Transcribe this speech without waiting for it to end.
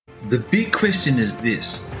The big question is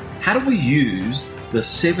this: how do we use the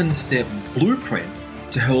 7-step blueprint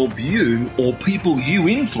to help you or people you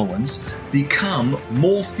influence become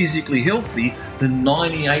more physically healthy than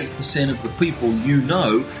 98% of the people you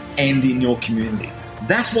know and in your community?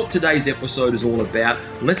 That's what today's episode is all about.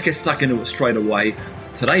 Let's get stuck into it straight away.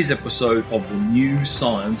 Today's episode of the new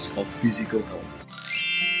science of physical health.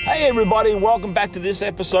 Hey everybody, welcome back to this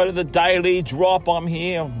episode of the Daily Drop. I'm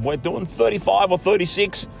here. We're doing 35 or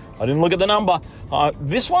 36. I didn't look at the number.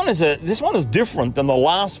 This one is different than the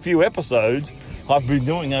last few episodes I've been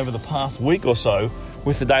doing over the past week or so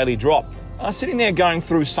with the Daily Drop. Sitting there going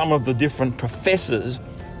through some of the different professors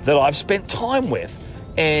that I've spent time with.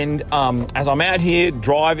 And as I'm out here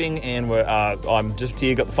driving and I'm just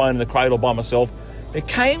here, got the phone in the cradle by myself, it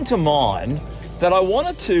came to mind that I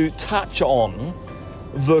wanted to touch on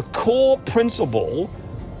the core principle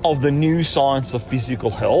of the new science of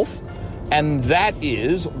physical health, and that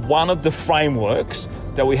is one of the frameworks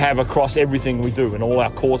that we have across everything we do in all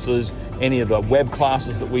our courses, any of the web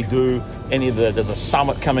classes that we do, there's a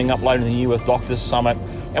summit coming up later in the year with Doctors Summit,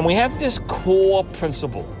 and we have this core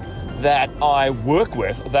principle that I work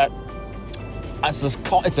with that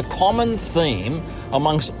it's a common theme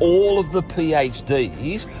amongst all of the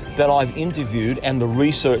PhDs that I've interviewed and the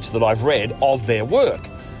research that I've read of their work.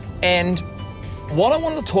 And what I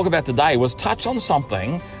wanted to talk about today was touch on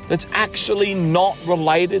something that's actually not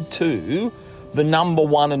related to the number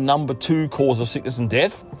one and number two cause of sickness and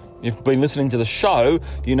death. You've been listening to the show,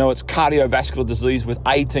 you know it's cardiovascular disease with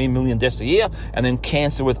 18 million deaths a year, and then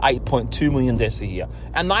cancer with 8.2 million deaths a year.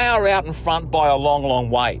 And they are out in front by a long, long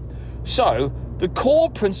way. So the core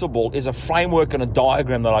principle is a framework and a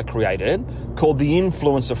diagram that I created called the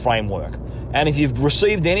influencer framework. And if you've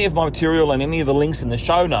received any of my material and any of the links in the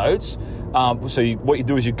show notes, what you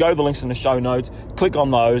do is you go to the links in the show notes, click on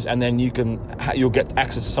those, and then you'll get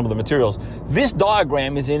access to some of the materials. This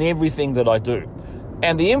diagram is in everything that I do.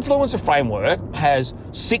 And the influencer framework has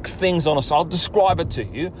 6 things on I'll describe it to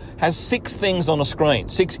you, has 6 things on a screen,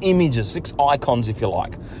 6 images, 6 icons if you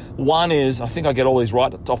like. One is, I think I get all these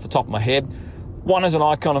right off the top of my head, one is an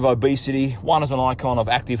icon of obesity, one is an icon of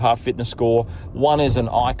active heart fitness score, one is an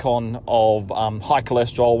icon of high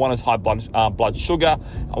cholesterol, one is high blood sugar,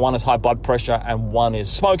 one is high blood pressure, and one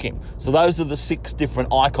is smoking. So those are the 6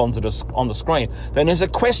 different icons that are on the screen. Then there's a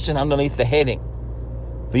question underneath the heading,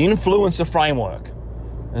 the influencer framework.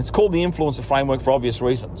 And it's called the influencer framework for obvious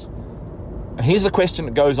reasons. And here's the question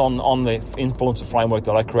that goes on the influencer framework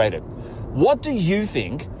that I created. What do you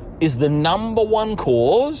think is the number one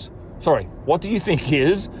what do you think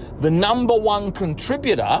is the number one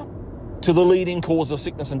contributor to the leading cause of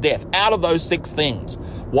sickness and death? Out of those 6 things,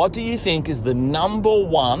 what do you think is the number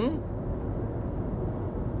one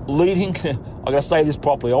leading... I got to say this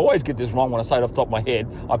properly. I always get this wrong when I say it off the top of my head.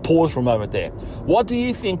 I pause for a moment there. What do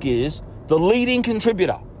you think is the leading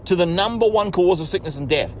contributor to the number one cause of sickness and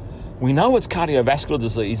death? We know it's cardiovascular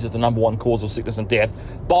disease is the number one cause of sickness and death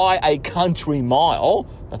by a country mile.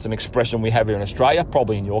 That's an expression we have here in Australia,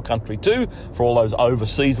 probably in your country too, for all those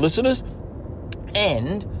overseas listeners.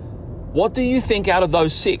 And what do you think out of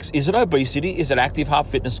those 6? Is it obesity? Is it active heart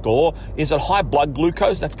fitness score? Is it high blood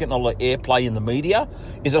glucose? That's getting a lot of airplay in the media.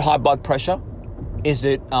 Is it high blood pressure? Is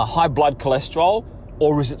it high blood cholesterol?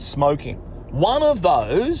 Or is it smoking? One of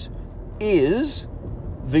those is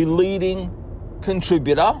the leading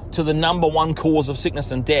contributor to the number one cause of sickness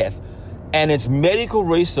and death. And it's medical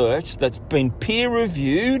research that's been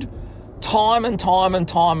peer-reviewed time and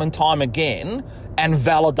time again and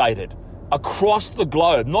validated across the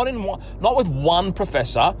globe, not with one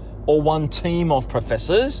professor or one team of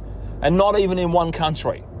professors, and not even in one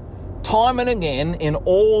country. Time and again in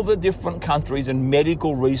all the different countries and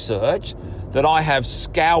medical research that I have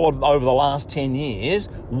scoured over the last 10 years,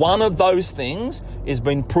 one of those things has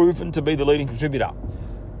been proven to be the leading contributor.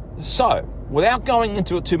 So, without going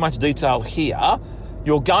into it too much detail here,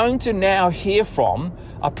 you're going to now hear from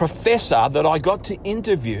a professor that I got to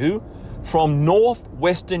interview from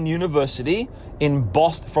Northwestern University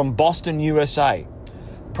from Boston, USA.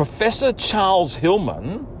 Professor Charles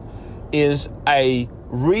Hillman is a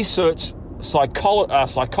research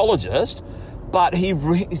psychologist, but he's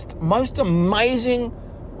the most amazing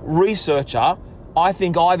researcher I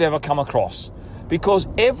think I've ever come across. Because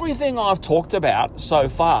everything I've talked about so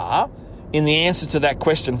far in the answer to that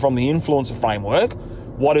question from the influencer framework,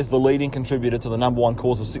 what is the leading contributor to the number one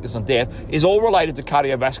cause of sickness and death, is all related to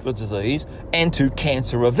cardiovascular disease and to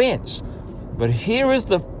cancer events. But here is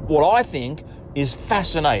what I think is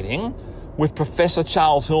fascinating with Professor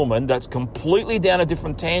Charles Hillman, that's completely down a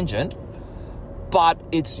different tangent, but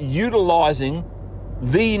it's utilizing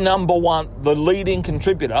the leading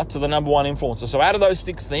contributor to the number one influencer. So out of those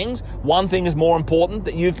 6 things, one thing is more important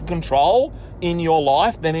that you can control in your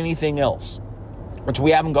life than anything else, which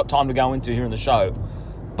we haven't got time to go into here in the show.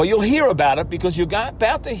 But you'll hear about it because you're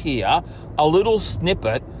about to hear a little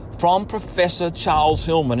snippet from Professor Charles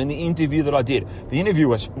Hillman in the interview that I did. The interview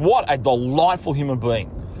was, what a delightful human being.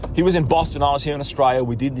 He was in Boston, I was here in Australia.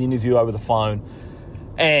 We did the interview over the phone.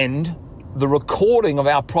 And the recording of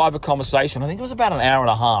our private conversation, I think it was about an hour and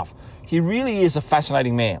a half. He really is a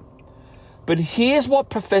fascinating man. But here's what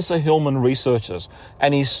Professor Hillman researches.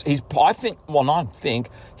 And he's the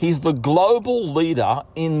global leader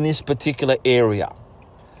in this particular area.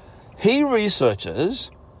 He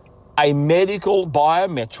researches a medical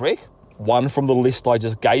biometric, one from the list I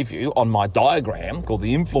just gave you on my diagram called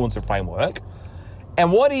the influencer framework.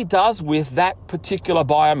 And what he does with that particular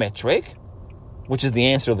biometric, which is the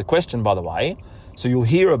answer to the question, by the way, so you'll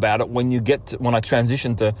hear about it when I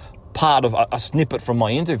transition to part of a snippet from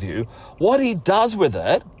my interview. What he does with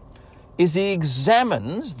it is he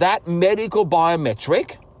examines that medical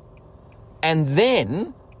biometric and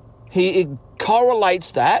then he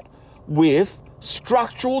correlates that with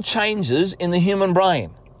structural changes in the human brain.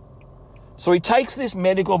 So he takes this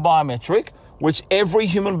medical biometric, which every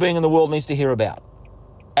human being in the world needs to hear about.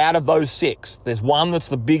 Out of those 6, there's one that's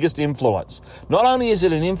the biggest influence. Not only is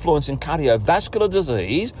it an influence in cardiovascular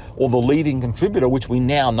disease, or the leading contributor, which we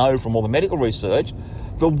now know from all the medical research,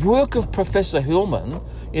 the work of Professor Hillman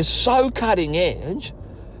is so cutting edge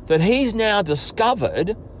that he's now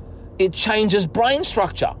discovered it changes brain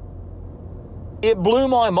structure. It blew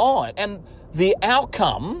my mind. And the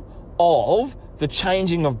outcome of the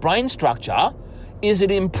changing of brain structure is it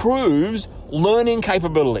improves learning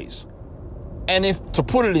capabilities. And to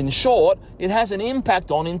put it in short, it has an impact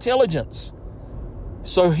on intelligence.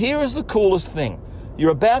 So here is the coolest thing.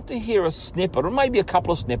 You're about to hear a snippet, or maybe a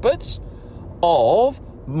couple of snippets, of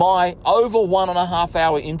my over 1.5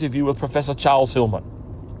 hour interview with Professor Charles Hillman,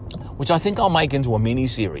 which I think I'll make into a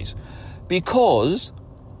mini-series. Because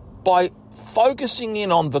by focusing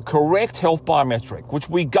in on the correct health biometric, which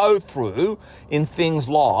we go through in things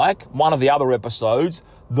like one of the other episodes,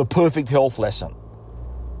 the perfect health lesson.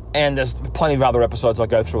 And there's plenty of other episodes I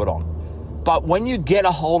go through it on. But when you get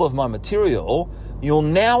a hold of my material, you'll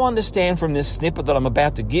now understand from this snippet that I'm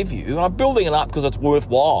about to give you, and I'm building it up because it's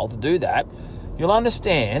worthwhile to do that, you'll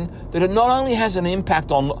understand that it not only has an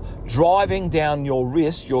impact on driving down your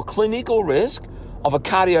risk, your clinical risk of a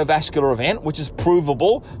cardiovascular event, which is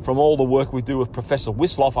provable from all the work we do with Professor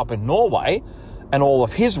Wisloff up in Norway, and all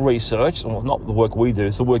of his research, well, not the work we do,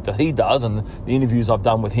 it's the work that he does and the interviews I've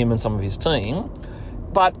done with him and some of his team.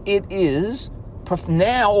 But it is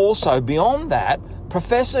now also beyond that,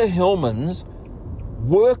 Professor Hillman's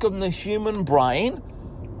work on the human brain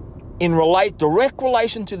in direct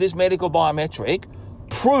relation to this medical biometric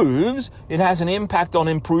proves it has an impact on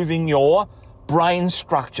improving your brain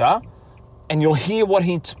structure. And you'll hear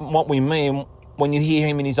what we mean when you hear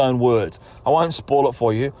him in his own words. I won't spoil it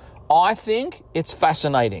for you. I think it's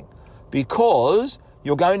fascinating because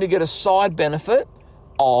you're going to get a side benefit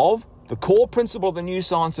of the core principle of the new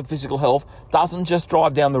science of physical health doesn't just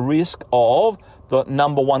drive down the risk of the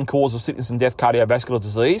number one cause of sickness and death, cardiovascular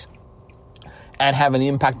disease, and have an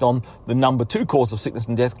impact on the number 2 cause of sickness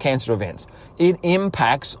and death, cancer events. It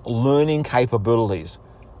impacts learning capabilities.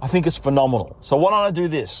 I think it's phenomenal. So why don't I do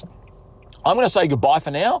this? I'm going to say goodbye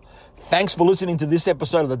for now. Thanks for listening to this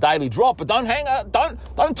episode of the Daily Drop, but don't hang up,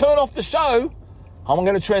 don't turn off the show. I'm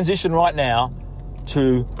going to transition right now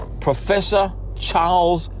to Professor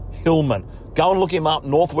Charles Hillman. Go and look him up,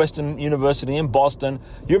 Northwestern University in Boston.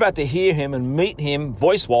 You're about to hear him and meet him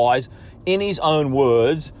voice-wise in his own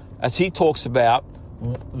words as he talks about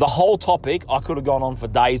the whole topic. I could have gone on for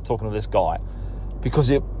days talking to this guy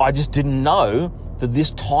because I just didn't know that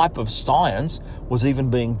this type of science was even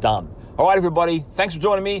being done. All right, everybody, thanks for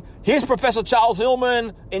joining me. Here's Professor Charles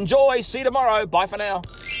Hillman. Enjoy. See you tomorrow. Bye for now.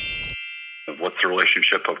 What's the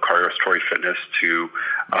relationship of cardiorespiratory fitness to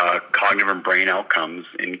cognitive and brain outcomes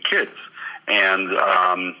in kids? And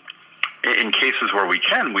in cases where we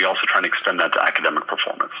can, we also try and extend that to academic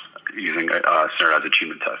performance using standardized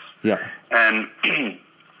achievement tests. Yeah. And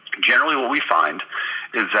generally what we find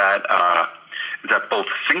is that both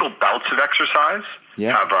single bouts of exercise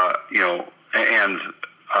have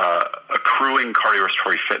accruing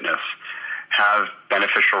cardiorespiratory fitness have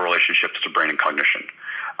beneficial relationships to brain and cognition.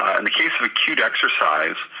 In the case of acute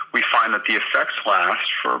exercise, we find that the effects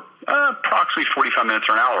last for approximately 45 minutes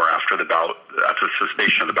or an hour after the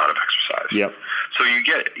cessation of the bout of exercise. Yep. So you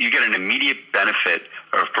get an immediate benefit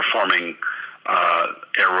of performing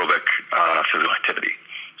aerobic physical activity.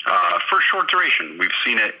 for a short duration. We've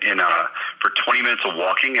seen it in for 20 minutes of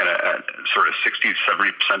walking at sort of 60 to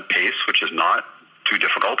 70% pace, which is not too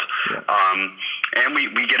difficult. Yeah. And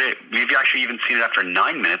we get it. We've actually even seen it after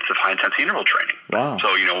 9 minutes of high intensity interval training. Wow.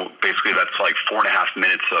 So, basically that's like 4.5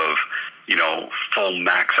 minutes of, full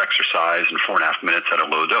max exercise and 4.5 minutes at a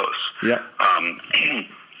low dose. Yeah.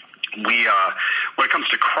 When it comes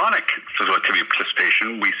to chronic physical activity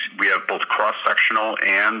participation, we have both cross-sectional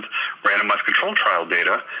and randomized control trial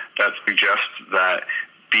data that suggests that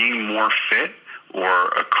being more fit or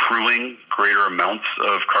accruing greater amounts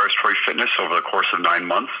of cardiorespiratory fitness over the course of 9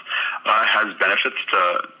 months has benefits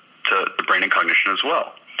to the brain and cognition as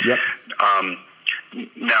well. Yep.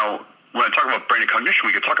 Now, when I talk about brain and cognition,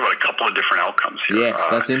 we could talk about a couple of different outcomes here. Yes,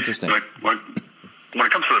 that's interesting. When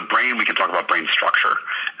it comes to the brain, we can talk about brain structure.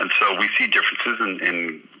 And so we see differences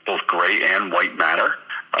in both gray and white matter.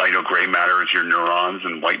 Gray matter is your neurons,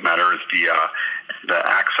 and white matter is the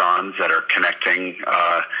axons that are connecting,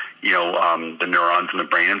 the neurons in the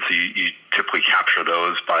brain. And so you typically capture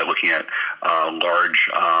those by looking at large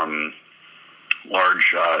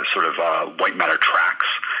white matter tracks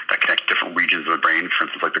that connect different regions of the brain. For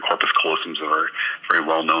instance, like the corpus callosum is a very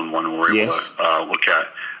well-known one. We're able to look at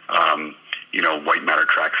white matter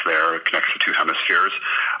tracks there. It connects the two hemispheres.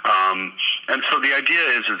 And so the idea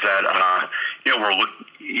is that,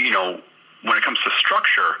 when it comes to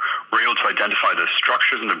structure, we're able to identify the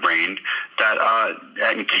structures in the brain that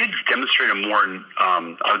in kids demonstrate a more,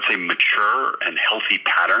 I would say, mature and healthy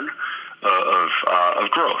pattern of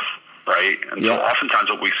growth, right? And so oftentimes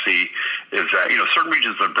what we see is that, certain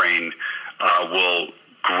regions of the brain will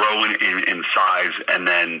grow in size, and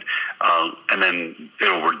then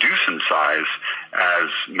it'll reduce in size as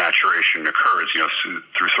maturation occurs,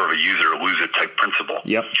 through sort of a use it or lose it type principle.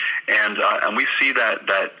 Yep. And we see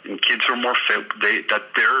that in kids who are more fit,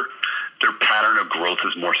 that their pattern of growth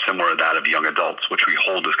is more similar to that of young adults, which we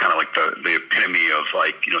hold as kind of like the epitome of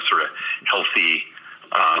sort of healthy.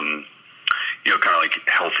 Kind of like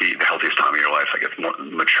the healthiest time of your life, I guess, more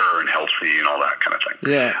mature and healthy and all that kind of thing.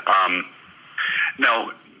 Yeah.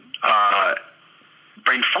 Now,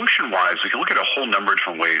 brain function-wise, we can look at a whole number of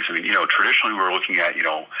different ways. I mean, traditionally we're looking at,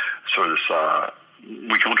 sort of this,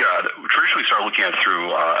 traditionally started looking at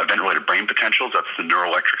through event-related brain potentials. That's the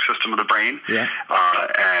neuroelectric system of the brain. Yeah.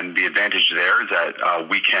 And the advantage there is that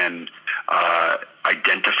we can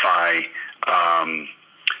identify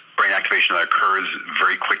brain activation that occurs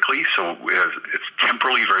very quickly. So it's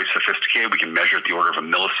temporally very sophisticated. We can measure at the order of a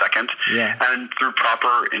millisecond. Yeah. And through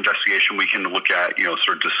proper investigation, we can look at,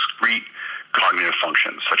 sort of discrete cognitive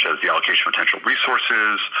functions, such as the allocation of potential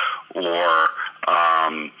resources or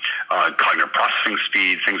cognitive processing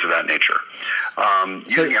speed, things of that nature.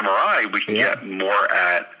 Using MRI, we can get more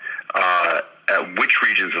at which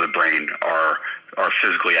regions of the brain are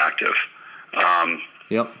physically active.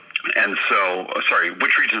 Yep. And so,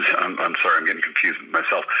 which regions? I'm sorry, I'm getting confused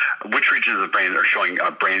myself. Which regions of the brain are showing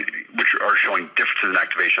differences in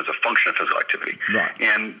activation as a function of physical activity? Right.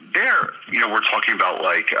 And there, we're talking about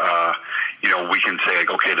we can say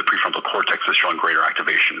okay, the prefrontal cortex is showing greater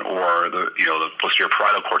activation, or the posterior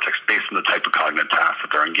parietal cortex, based on the type of cognitive task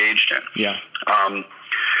that they're engaged in. Yeah.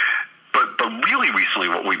 But really recently,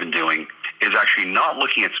 what we've been doing is actually not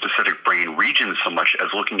looking at specific brain regions so much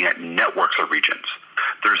as looking at networks of regions.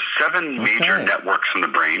 There's 7 major networks in the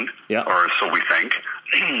brain, or so we think,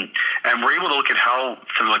 and we're able to look at how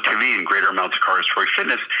physical activity and greater amounts of cardiorespiratory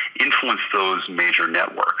fitness influence those major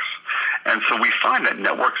networks. And so we find that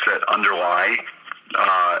networks that underlie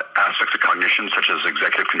aspects of cognition, such as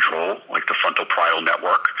executive control, like the frontal parietal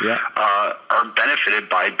network, are benefited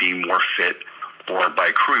by being more fit or by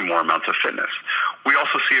accruing more amounts of fitness. We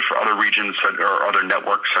also see it for other regions or other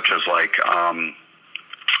networks, such as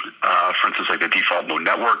for instance, like the default mode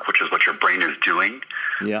network, which is what your brain is doing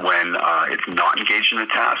when it's not engaged in a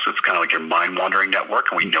task. It's kind of like your mind-wandering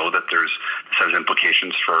network, and we know that this has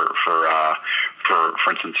implications for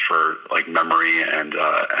instance, for like memory and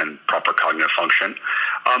proper cognitive function.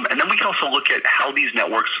 And then we can also look at how these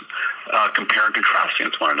networks compare and contrast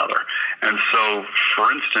against one another. And so,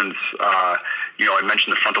 for instance, I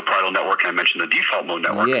mentioned the frontal parietal network and I mentioned the default mode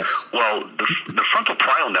network. Yes. Well, the frontal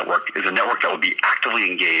parietal network is a network that will be actively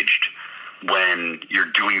engaged when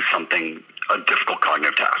you're doing something, a difficult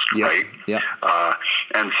cognitive task, right? Yeah.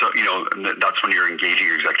 And so, that's when you're engaging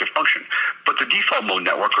your executive function. But the default mode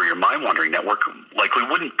network or your mind-wandering network likely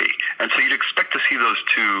wouldn't be. And so you'd expect to see those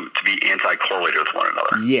two to be anti-correlated with one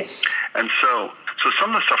another. Yes. And so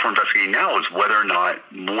some of the stuff we're investigating now is whether or not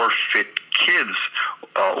more fit kids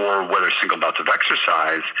or whether single bouts of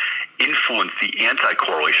exercise influence the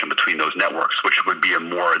anti-correlation between those networks, which would be a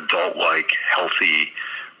more adult-like, healthy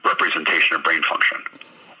representation of brain function.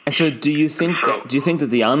 And so do you think that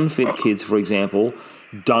the unfit kids, for example,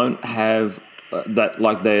 don't have that,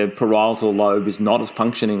 like their parietal lobe is not as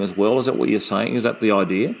functioning as well? Is that what you're saying? Is that the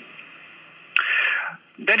idea?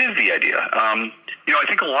 That is the idea. I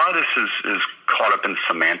think a lot of this is caught up in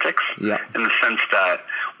semantics, in the sense that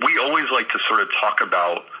we always like to sort of talk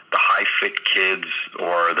about the high fit kids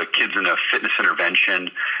or the kids in a fitness intervention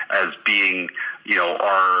as being,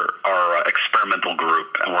 our experimental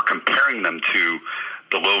group, and we're comparing them to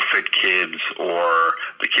the low-fit kids or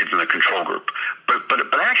the kids in the control group. But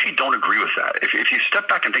I actually don't agree with that. If you step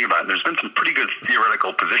back and think about it, there's been some pretty good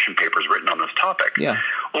theoretical position papers written on this topic. Yeah.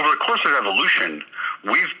 Over the course of evolution,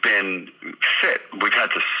 we've been fit. We've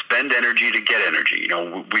had to spend energy to get energy.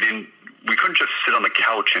 We couldn't just sit on the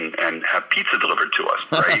couch and have pizza delivered to us,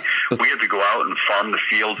 right? We had to go out and farm the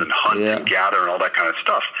fields and hunt and gather and all that kind of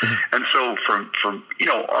stuff. And so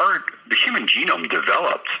the human genome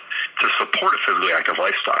developed to support a physically active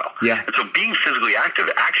lifestyle. Yeah. And so being physically active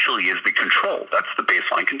actually is the control. That's the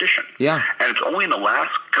baseline condition. Yeah. And it's only in the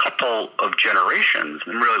last couple of generations,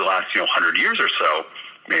 and really the last 100 years or so,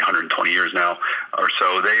 maybe 120 years now or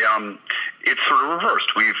so, it's sort of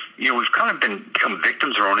reversed. We've kind of become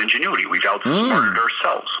victims of our own ingenuity. We've outsmarted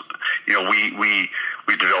ourselves.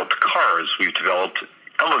 We've developed cars. We've developed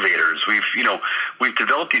elevators. We've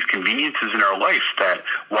developed these conveniences in our life that,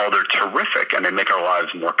 while they're terrific and they make our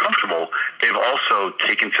lives more comfortable, they've also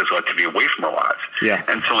taken physical activity away from our lives. Yeah.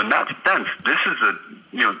 And so in that sense, this is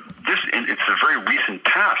it's a very recent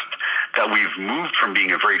past that we've moved from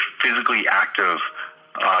being a very physically active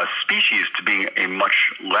species to being a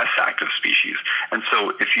much less active species. And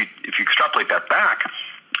so if you extrapolate that back,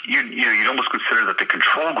 you'd almost consider that the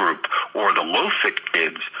control group or the low-fit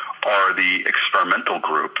kids are the experimental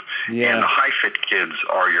group, and the high-fit kids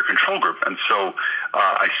are your control group. And so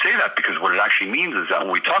I say that because what it actually means is that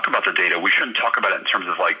when we talk about the data, we shouldn't talk about it in terms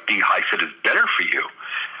of like being high-fit is better for you.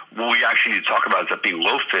 What we actually need to talk about is that being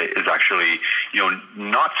low-fit is actually,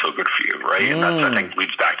 not so good for you, right? And that, I think,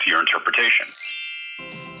 leads back to your interpretation.